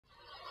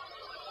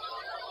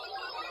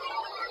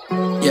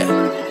yeah.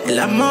 El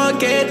amor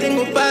que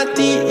tengo para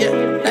ti, yeah.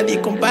 Nadie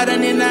compara,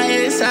 nena,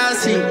 es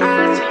así.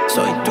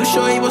 Soy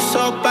tuyo y vos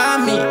sos pa'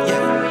 mí,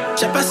 yeah.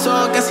 Ya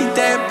pasó, casi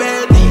te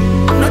perdí.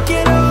 No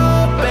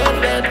quiero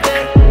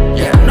perderte,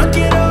 yeah. No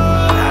quiero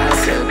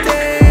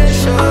hacerte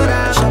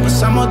llorar. Ya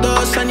pasamos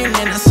 2 años,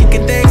 nena, así que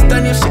te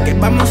extraño. Sé que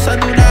vamos a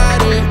durar,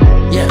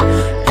 yeah.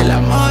 El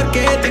amor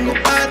que tengo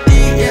para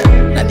ti, yeah.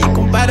 Nadie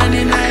compara,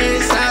 nena,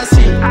 es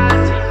así.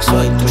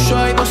 Soy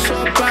tuyo y vos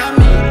sos pa'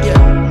 mí,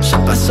 yeah. Ya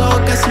pasó,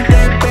 casi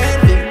te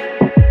perdí.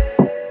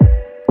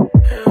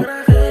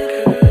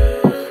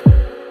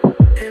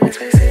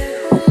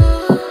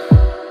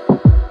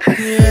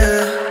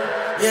 Yeah,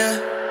 yeah.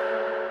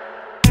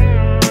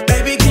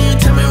 Baby, can you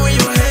tell me where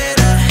your head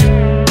at?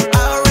 I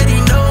already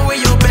know where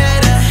you're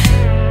bad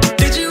at.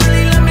 Did you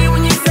really love me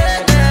when you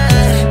said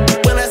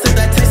that? When I said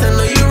that text, I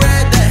know you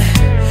read that.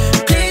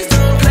 Please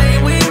don't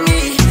play with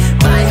me.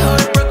 My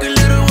heart broke a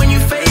little when you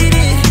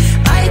faded.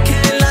 I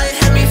can't lie,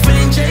 had me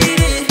feeling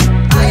jaded.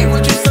 I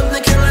wrote you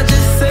something, can I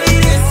just say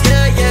this?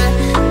 Yeah,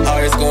 yeah.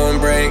 Heart's gon'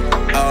 break,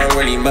 I don't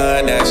really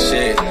mind that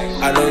shit.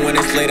 I know when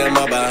it's late, I'm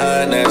all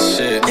behind that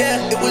shit. Yeah,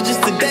 it was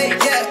just a day,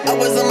 yeah, I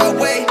was on my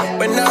way,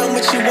 but now I'm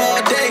with you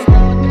all day.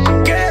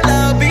 Girl,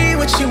 I'll be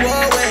with you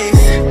always.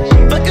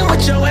 Fucking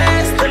with your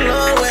ass the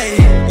long way,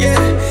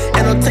 yeah.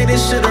 And don't take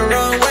this shit the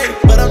wrong way,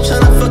 but I'm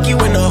tryna fuck you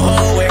in the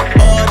hallway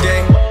all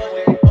day.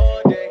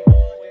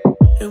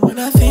 And when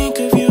I think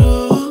of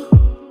you,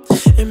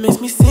 it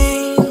makes me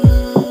sing.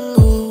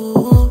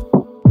 Ooh.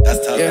 That's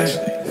tough, Yeah.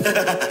 actually.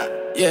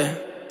 Yeah.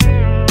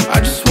 I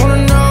just wanna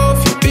know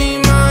if you be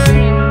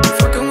mine.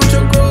 Fucking with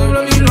your groove,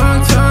 love you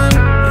long time.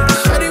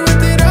 Shawty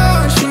with it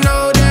all, she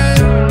know that.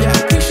 Yeah,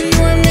 picture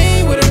you and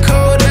me with a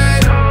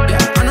Kodak.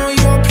 Yeah, I know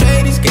you won't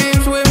play these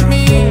games with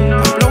me.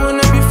 I'm blowing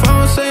up your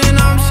phone saying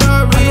I'm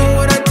sorry. I know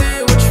what I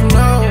did, what you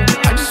know.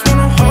 I just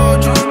wanna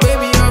hold you,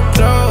 baby, up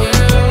close.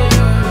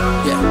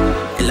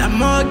 Yeah, el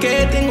amor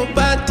que tengo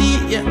para ti,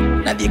 yeah.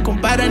 Nadie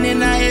compara,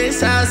 nena,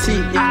 es así,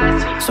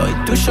 yeah. Soy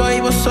tuyo y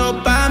vos sos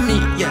pa' mí,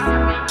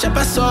 yeah. Ya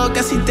pasó,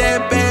 casi te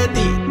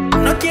perdí.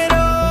 No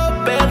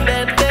quiero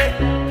perderte,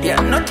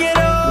 yeah. No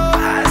quiero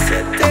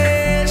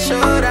hacerte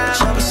llorar.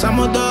 Ya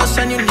pasamos 2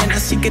 años, nena,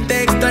 así que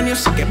te extraño.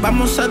 Sé que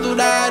vamos a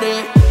durar,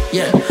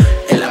 yeah.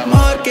 El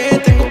amor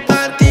que tengo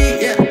para ti,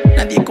 yeah.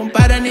 Nadie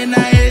compara,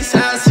 nena, es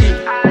así.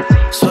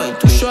 Soy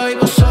tuyo y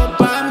vos sos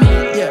pa' mí,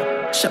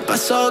 yeah. Ya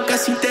pasó,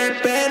 casi te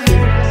perdí.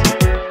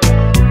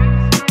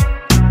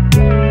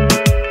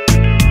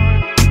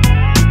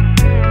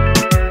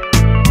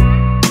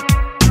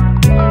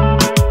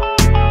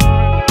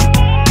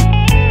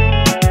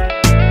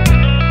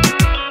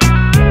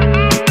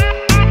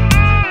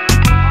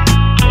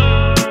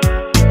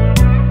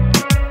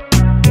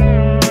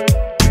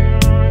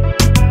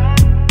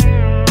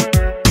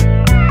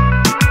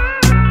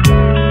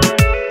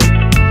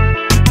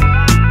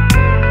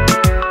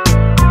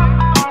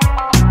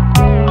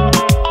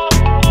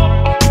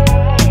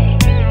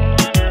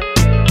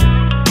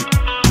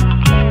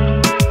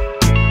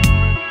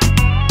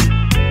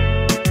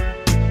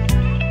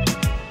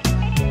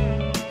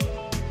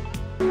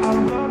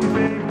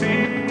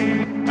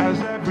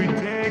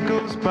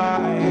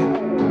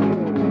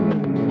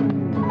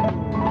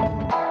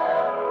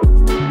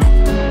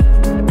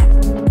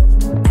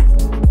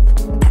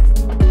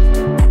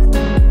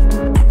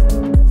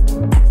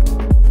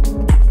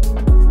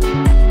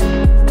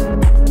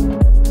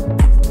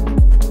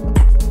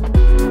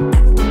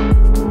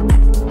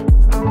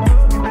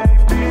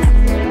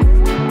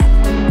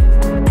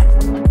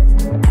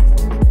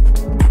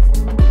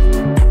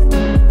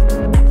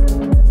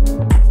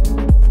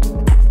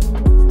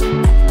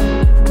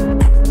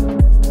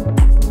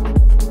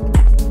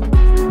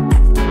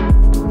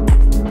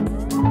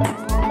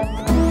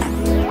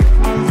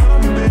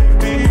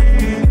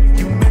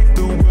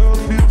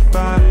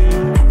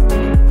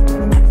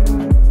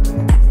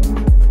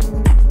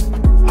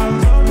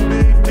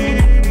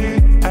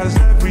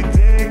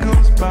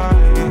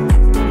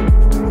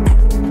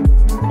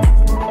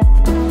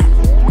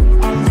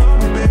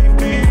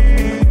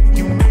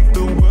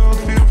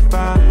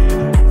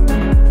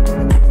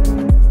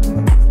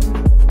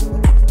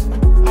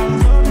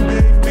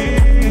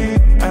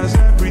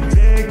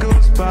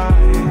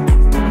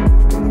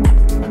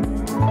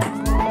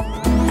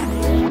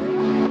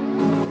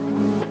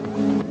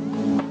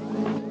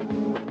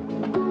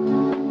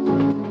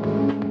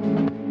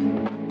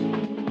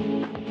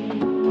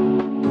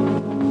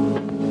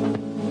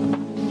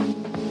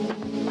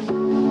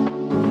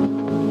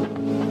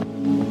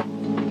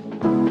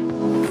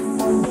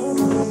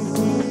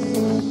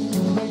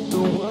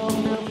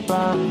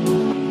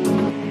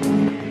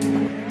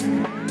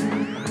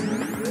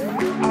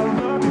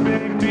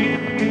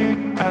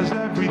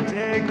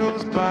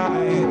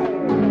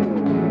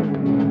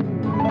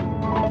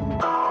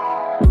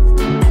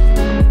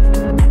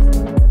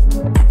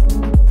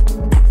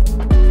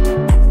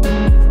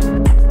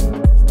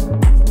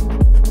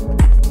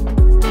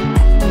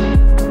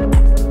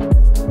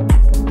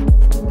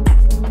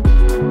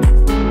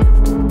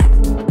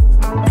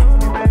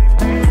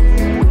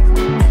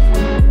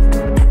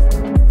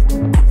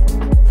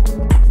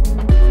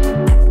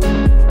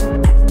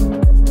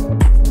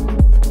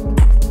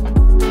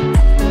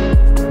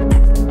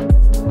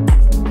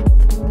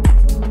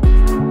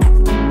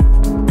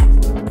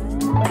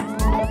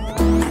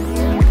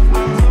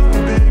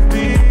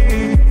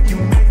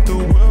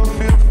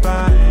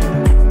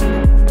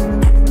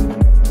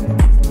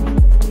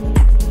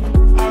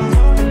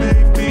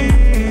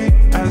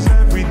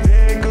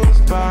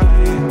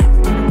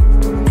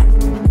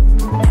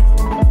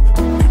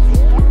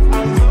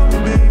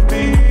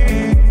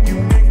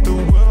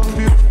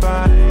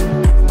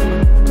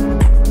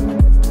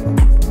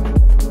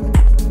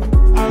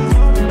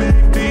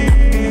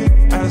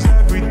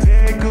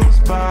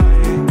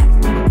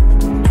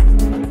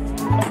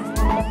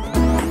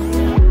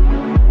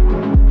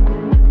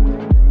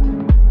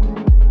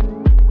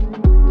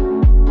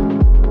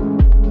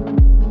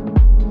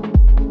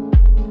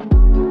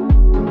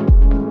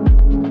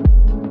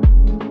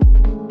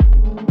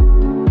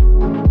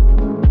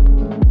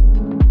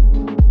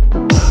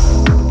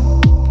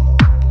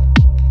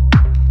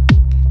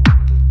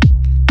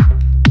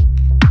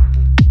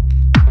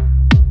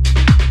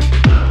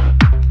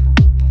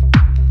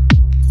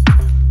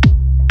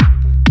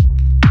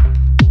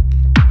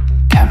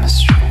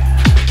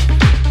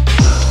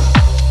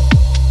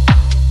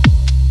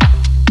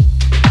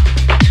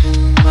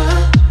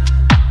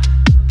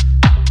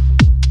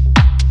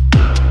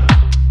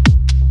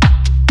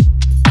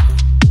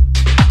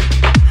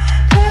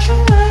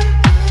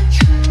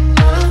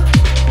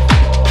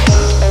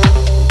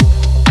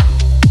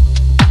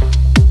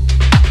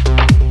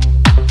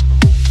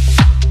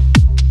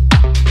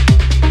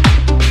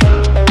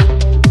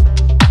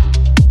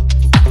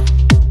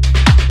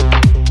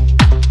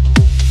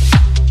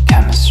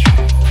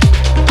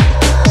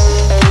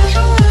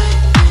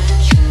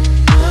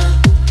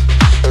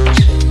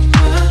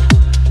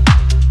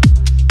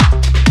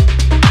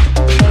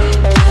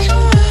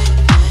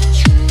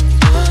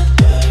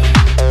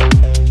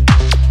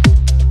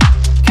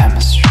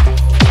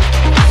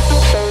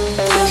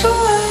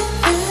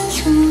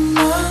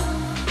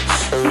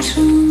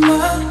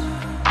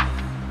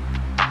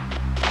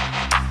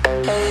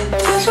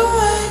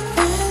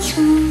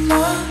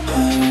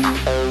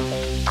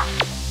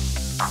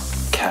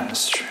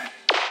 Chemistry.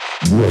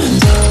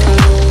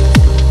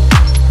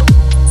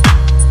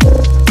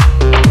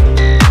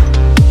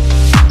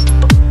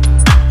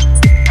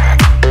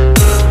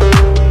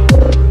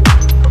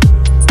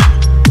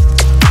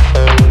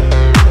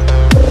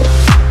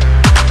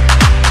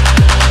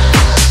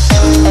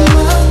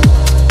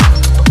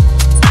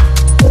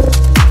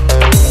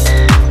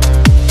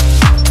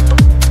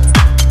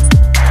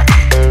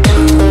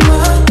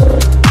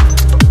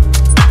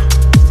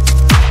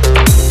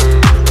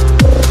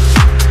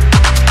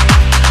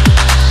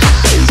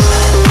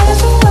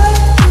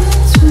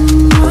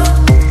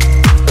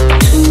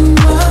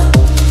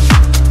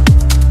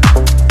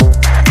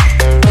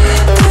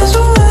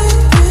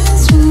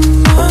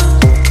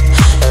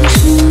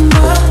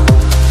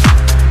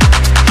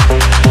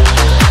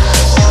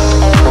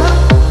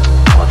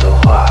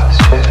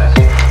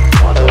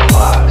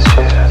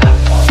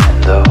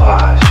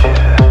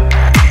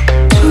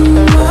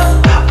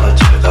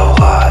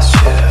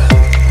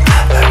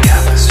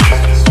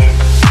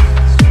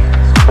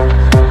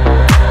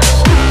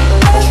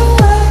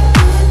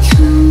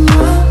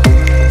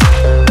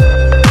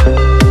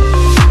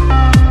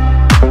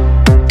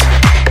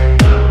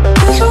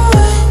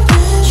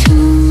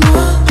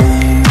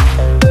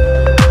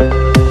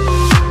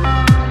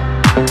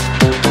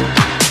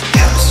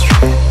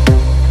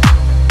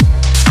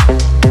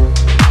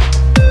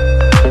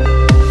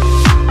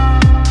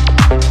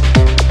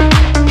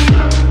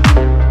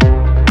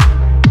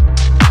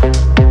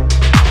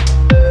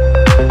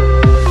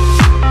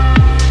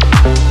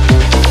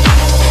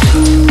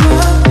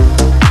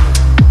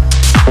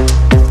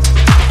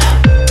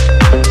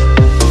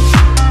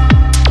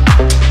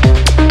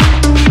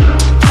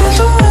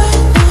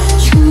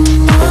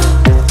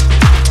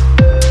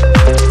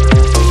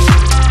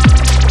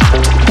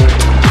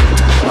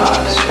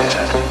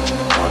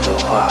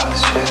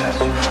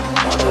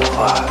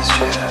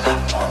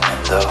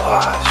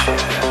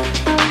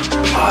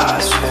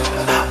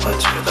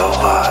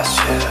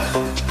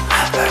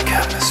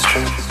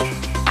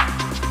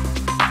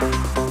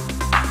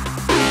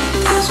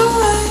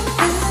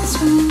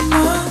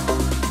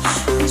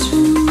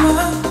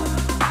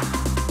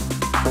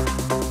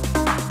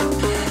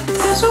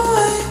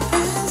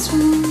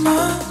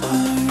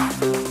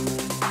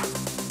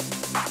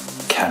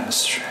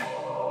 Chemistry.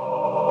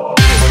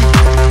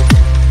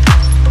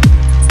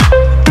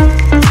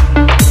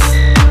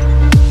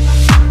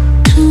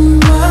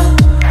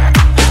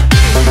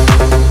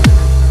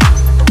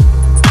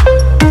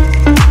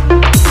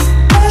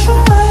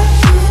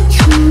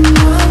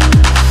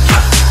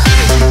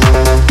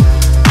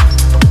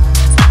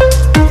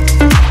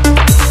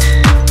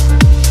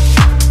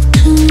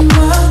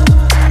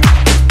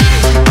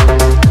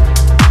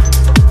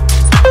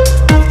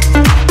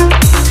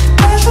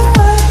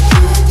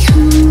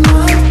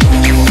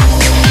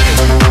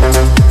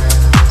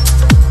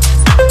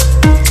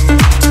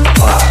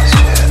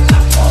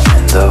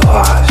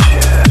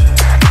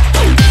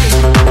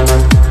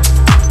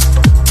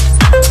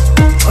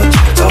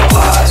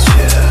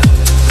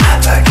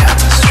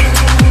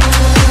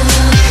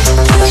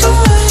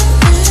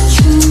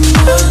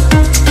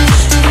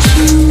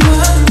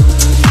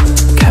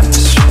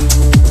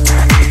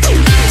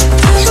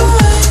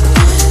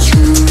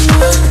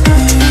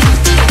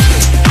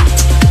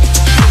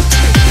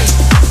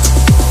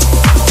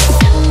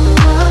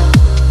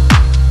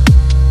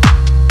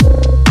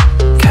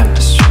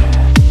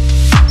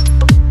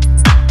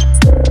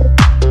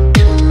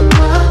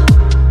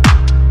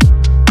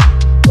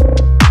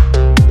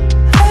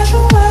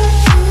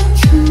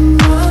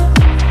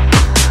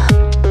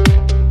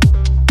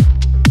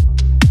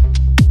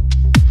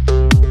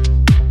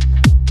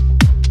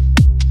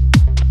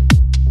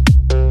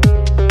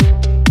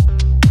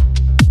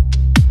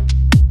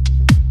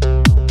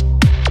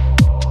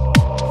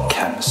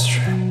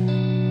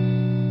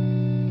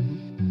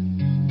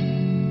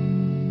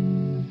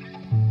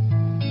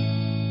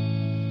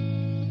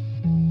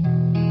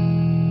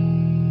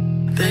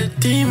 De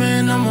ti me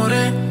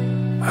enamoré,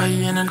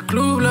 ahí en el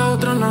club la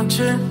otra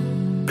noche.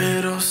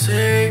 Pero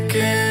sé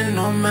que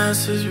no me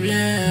haces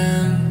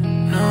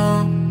bien,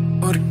 no.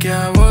 Porque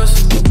a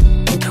vos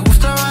te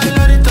gusta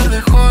bailar y estar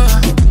de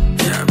joda,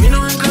 y a mí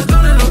no me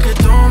encartona lo que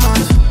tomas.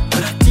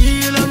 Para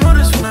ti el amor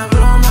es una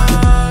broma,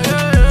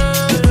 yeah,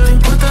 yeah. No te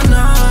importa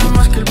nada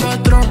más que el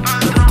patrón.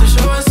 Te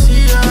llevo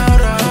vacía,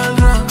 ahora al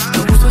ron. Te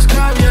gusta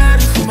escabiar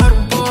y fumar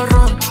un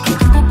porrón. El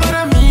tiempo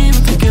para mí no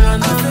te queda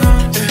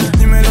nada,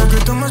 Dime lo que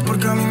tomas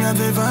porque a mí me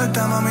hace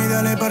falta. Mami,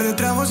 dale par de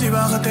tragos y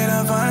bájate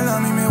la falda. A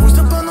mí me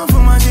gusta cuando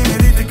fumas y me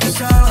dices que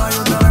salga. Y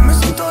otra vez me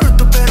siento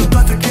roto pero tú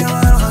haces que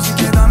valga. Así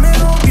que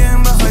dámelo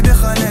bien, baja y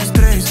deja el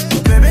estrés.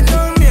 Bebe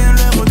también,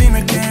 luego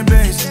dime qué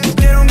ves.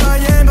 Quiero un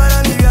calle para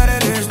aliviar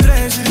el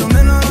estrés. Y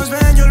donde no nos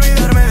ven y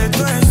olvidarme de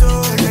todo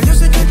eso. Que yo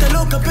sé que estás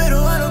loca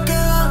pero a lo que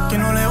va. Que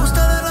no le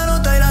gusta dar la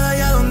nota y la da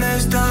allá donde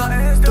está.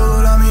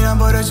 Todos la miran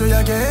por eso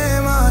ya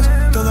que más.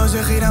 Todos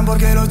se giran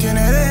porque lo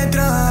tiene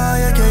detrás.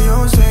 Y es que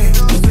yo sé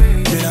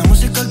que la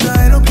música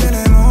trae lo que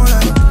le mola.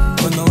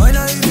 Cuando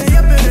baila dice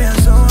ella perrea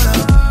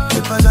sola.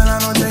 Se pasa la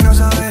noche y no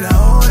sabe la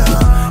hora,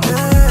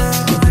 yeah.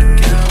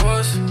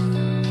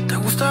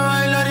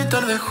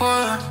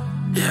 joda.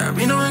 Y a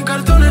mí no me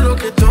encartones lo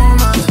que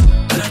tomas.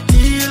 Para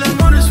ti el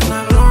amor es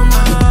una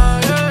broma.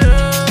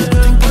 No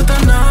te importa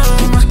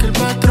nada más que el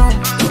patrón.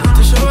 La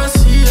botella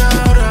vacía,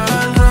 ahora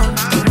al ron.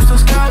 Te gusta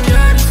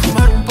escabiar y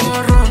fumar un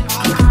porrón.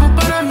 El tiempo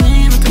para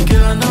mí no te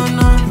queda, no,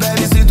 no.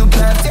 Baby, si tú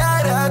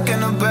prefieres que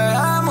nos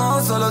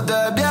veamos, solo te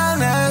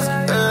vienes,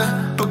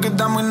 porque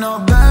estamos y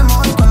nos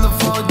vemos. Y cuando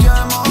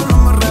follemos no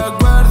me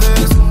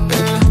recuerdes,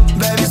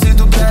 baby, si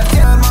tú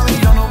prefieres, mami,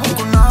 yo no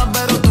busco nada,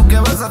 pero tú qué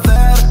vas a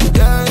hacer,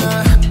 yeah,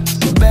 yeah.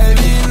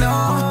 Baby,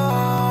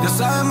 no, ya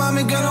sabes,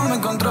 mami, que no me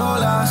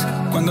controlas.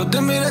 Cuando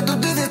te mires tú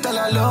te dices está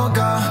la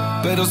loca,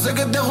 pero sé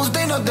que te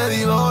gusta y no te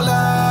di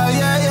bola,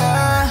 yeah,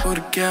 yeah.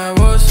 Porque a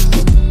vos